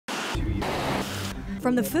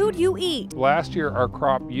From the food you eat. Last year, our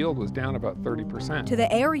crop yield was down about 30%. To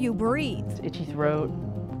the air you breathe. Itchy throat,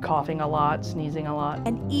 coughing a lot, sneezing a lot.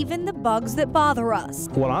 And even the bugs that bother us.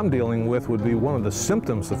 What I'm dealing with would be one of the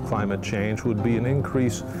symptoms of climate change would be an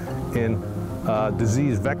increase in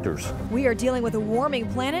disease vectors. We are dealing with a warming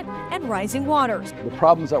planet and rising waters. The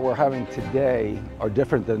problems that we're having today are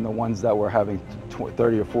different than the ones that we're having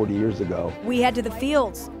 30 or 40 years ago. We head to the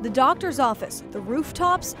fields, the doctor's office, the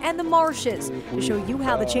rooftops, and the marshes to show you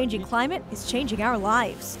how the changing climate is changing our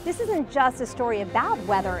lives. This isn't just a story about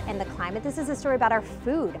weather and the climate. This is a story about our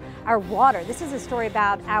food, our water. This is a story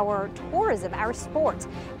about our tourism, our sports.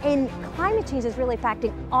 And climate change is really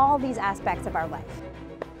affecting all these aspects of our life.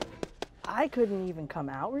 I couldn't even come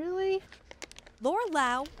out, really. Laura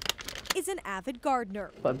Lau is an avid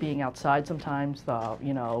gardener. But being outside sometimes,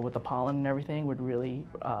 with the pollen and everything would really,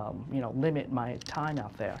 limit my time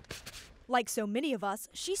out there. Like so many of us,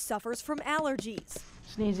 she suffers from allergies.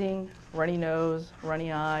 Sneezing, runny nose,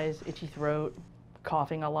 runny eyes, itchy throat,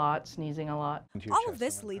 coughing a lot, sneezing a lot. All of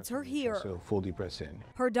this leads her here. So full deep breaths in.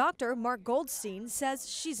 Her doctor, Mark Goldstein, says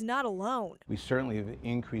she's not alone. We certainly have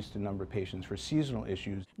increased the number of patients for seasonal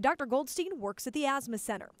issues. Dr. Goldstein works at the Asthma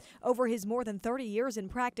Center. Over his more than 30 years in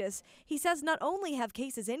practice, he says not only have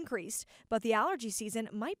cases increased, but the allergy season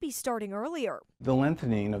might be starting earlier. The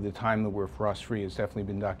lengthening of the time that we're frost-free has definitely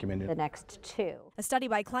been documented. The next two. A study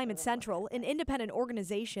by Climate Central, an independent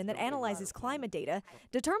organization that analyzes climate data,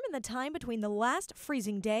 determined the time between the last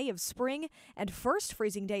freezing day of spring and first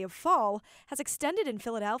freezing day of fall has extended in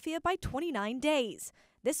Philadelphia by 29 days.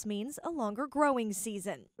 This means a longer growing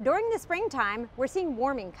season. During the springtime, we're seeing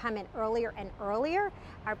warming come in earlier and earlier.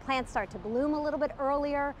 Our plants start to bloom a little bit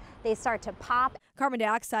earlier. They start to pop. Carbon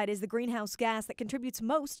dioxide is the greenhouse gas that contributes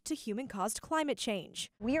most to human-caused climate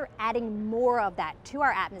change. We are adding more of that to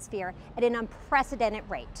our atmosphere at an unprecedented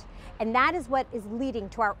rate. And that is what is leading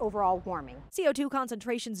to our overall warming. CO2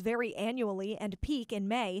 concentrations vary annually and peak in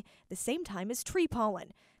May, the same time as tree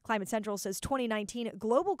pollen. Climate Central says 2019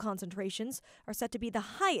 global concentrations are set to be the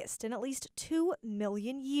highest in at least 2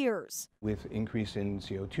 million years. With increase in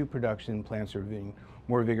CO2 production, plants are being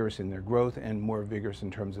more vigorous in their growth and more vigorous in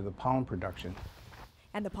terms of the pollen production.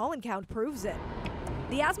 And the pollen count proves it.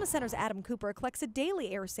 The Asthma Center's Adam Cooper collects a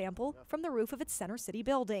daily air sample from the roof of its Center City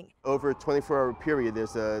building. Over a 24-hour period,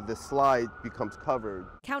 the slide becomes covered.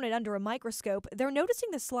 Counted under a microscope, they're noticing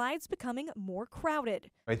the slides becoming more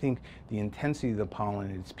crowded. I think the intensity of the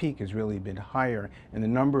pollen at its peak has really been higher, and the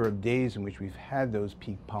number of days in which we've had those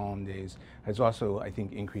peak pollen days has also, I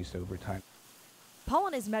think, increased over time.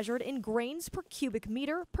 Pollen is measured in grains per cubic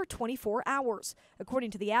meter per 24 hours.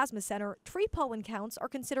 According to the Asthma Center, tree pollen counts are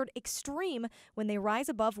considered extreme when they rise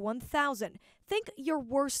above 1,000. Think your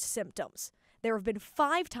worst symptoms. There have been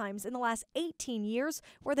 5 times in the last 18 years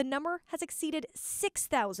where the number has exceeded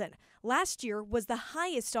 6,000. Last year was the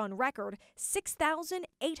highest on record,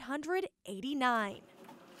 6,889.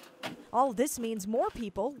 All this means more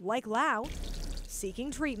people, like Lau,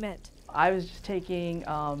 seeking treatment. I was just taking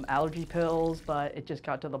allergy pills, but it just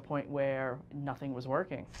got to the point where nothing was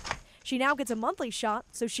working. She now gets a monthly shot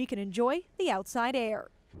so she can enjoy the outside air.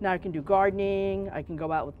 Now I can do gardening, I can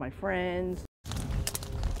go out with my friends.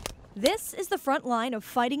 This is the front line of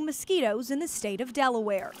fighting mosquitoes in the state of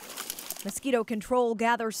Delaware. Mosquito Control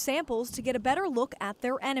gathers samples to get a better look at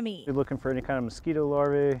their enemy. You're looking for any kind of mosquito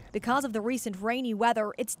larvae. Because of the recent rainy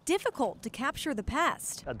weather, it's difficult to capture the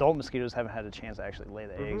pest. Adult mosquitoes haven't had a chance to actually lay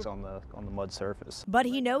the eggs on the mud surface. But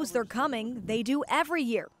he knows they're coming. They do every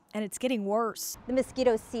year. And it's getting worse. The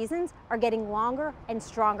mosquito seasons are getting longer and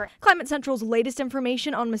stronger. Climate Central's latest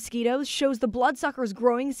information on mosquitoes shows the bloodsuckers'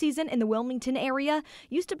 growing season in the Wilmington area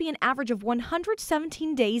used to be an average of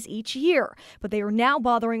 117 days each year, but they are now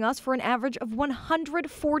bothering us for an average of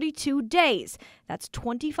 142 days. That's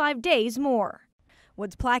 25 days more.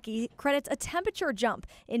 Woods Plackey credits a temperature jump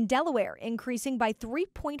in Delaware, increasing by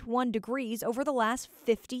 3.1 degrees over the last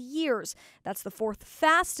 50 years. That's the 4th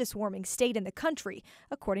fastest warming state in the country,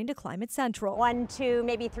 according to Climate Central. 1, 2,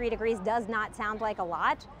 maybe 3 degrees does not sound like a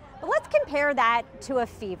lot, but let's compare that to a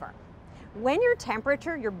fever. When your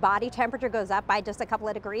temperature, your body temperature goes up by just a couple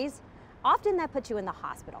of degrees, often that puts you in the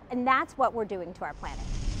hospital, and that's what we're doing to our planet.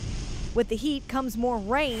 With the heat comes more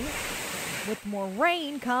rain. With more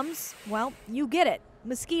rain comes, well, you get it,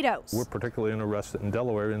 mosquitoes. We're particularly interested in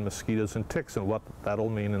Delaware in mosquitoes and ticks and what that'll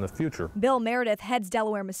mean in the future. Bill Meredith heads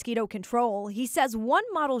Delaware Mosquito Control. He says one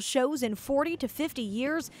model shows in 40 to 50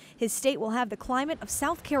 years his state will have the climate of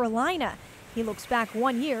South Carolina. He looks back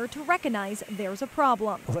 1 year to recognize there's a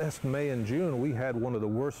problem. Last May and June, we had one of the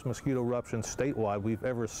worst mosquito eruptions statewide we've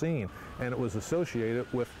ever seen, and it was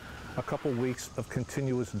associated with a couple weeks of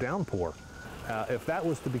continuous downpour. If that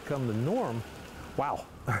was to become the norm, wow,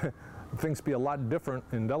 things would be a lot different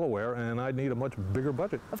in Delaware, and I'd need a much bigger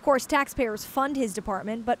budget. Of course, taxpayers fund his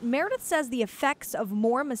department, but Meredith says the effects of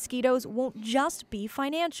more mosquitoes won't just be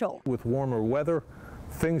financial. With warmer weather,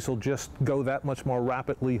 things will just go that much more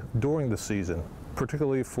rapidly during the season,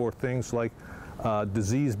 particularly for things like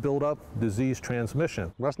disease buildup, disease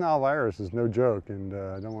transmission. West Nile virus is no joke, and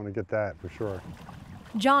I don't want to get that for sure.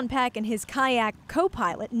 John Peck and his kayak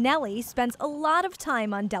co-pilot, Nellie, spends a lot of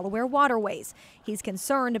time on Delaware waterways. He's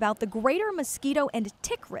concerned about the greater mosquito and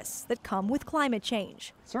tick risks that come with climate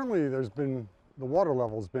change. Certainly the water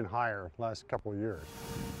level's been higher the last couple of years.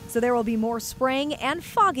 So there will be more spraying and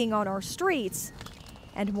fogging on our streets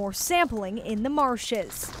and more sampling in the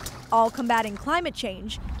marshes, all combating climate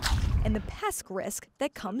change and the pest risk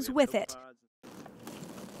that comes with it.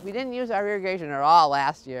 We didn't use our irrigation at all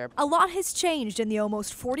last year. A lot has changed in the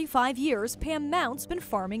almost 45 years Pam Mount's been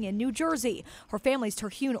farming in New Jersey. Her family's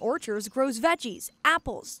Terhune Orchards grows veggies,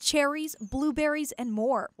 apples, cherries, blueberries, and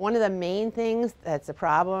more. One of the main things that's a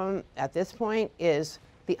problem at this point is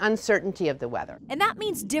the uncertainty of the weather. And that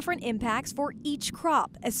means different impacts for each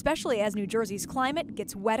crop, especially as New Jersey's climate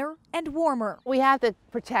gets wetter and warmer. We have to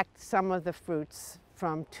protect some of the fruits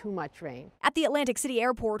from too much rain. At the Atlantic City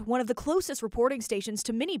Airport, one of the closest reporting stations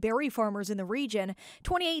to many berry farmers in the region,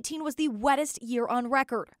 2018 was the wettest year on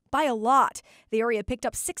record, by a lot. The area picked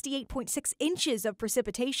up 68.6 inches of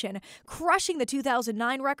precipitation, crushing the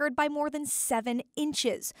 2009 record by more than 7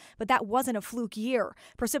 inches. But that wasn't a fluke year.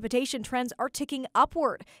 Precipitation trends are ticking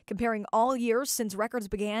upward. Comparing all years since records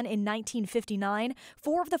began in 1959,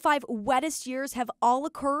 4 of the 5 wettest years have all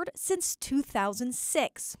occurred since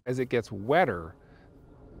 2006. As it gets wetter,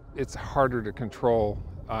 it's harder to control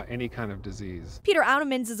any kind of disease. Peter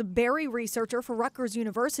Outemans is a berry researcher for Rutgers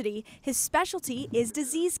University. His specialty is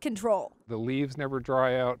disease control. The leaves never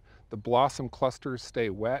dry out, the blossom clusters stay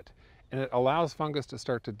wet, and it allows fungus to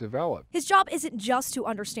start to develop. His job isn't just to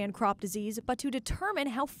understand crop disease, but to determine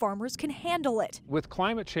how farmers can handle it. With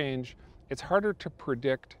climate change, it's harder to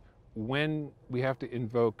predict when we have to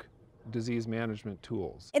invoke disease management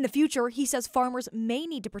tools. In the future, he says farmers may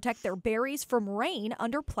need to protect their berries from rain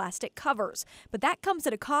under plastic covers, but that comes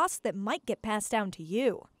at a cost that might get passed down to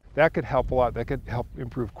you. That could help a lot. That could help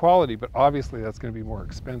improve quality, but obviously that's going to be more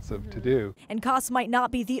expensive to do. And costs might not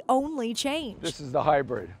be the only change. This is the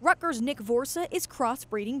hybrid. Rutgers' Nick Vorsa is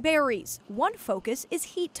crossbreeding berries. One focus is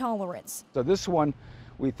heat tolerance. So this one,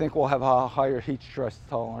 we think will have a higher heat stress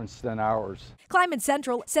tolerance than ours. Climate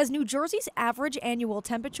Central says New Jersey's average annual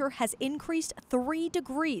temperature has increased 3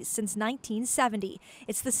 degrees since 1970.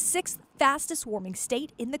 It's the 6th fastest warming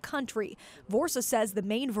state in the country. Vorsa says the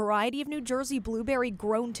main variety of New Jersey blueberry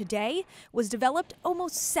grown today was developed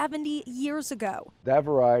almost 70 years ago. That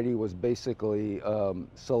variety was basically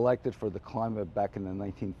selected for the climate back in the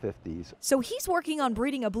 1950s. So he's working on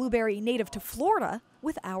breeding a blueberry native to Florida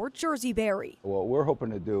with our Jersey berry. What we're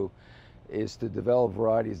hoping to do is to develop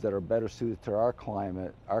varieties that are better suited to our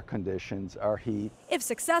climate, our conditions, our heat. If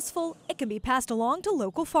successful, it can be passed along to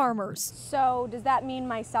local farmers. So does that mean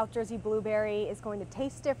my South Jersey blueberry is going to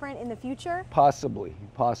taste different in the future? Possibly,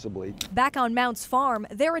 possibly. Back on Mount's farm,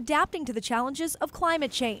 they're adapting to the challenges of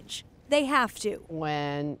climate change. They have to.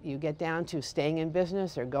 When you get down to staying in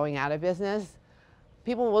business or going out of business,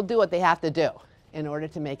 people will do what they have to do in order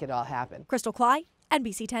to make it all happen. Krystal Klei,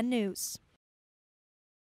 NBC10 News.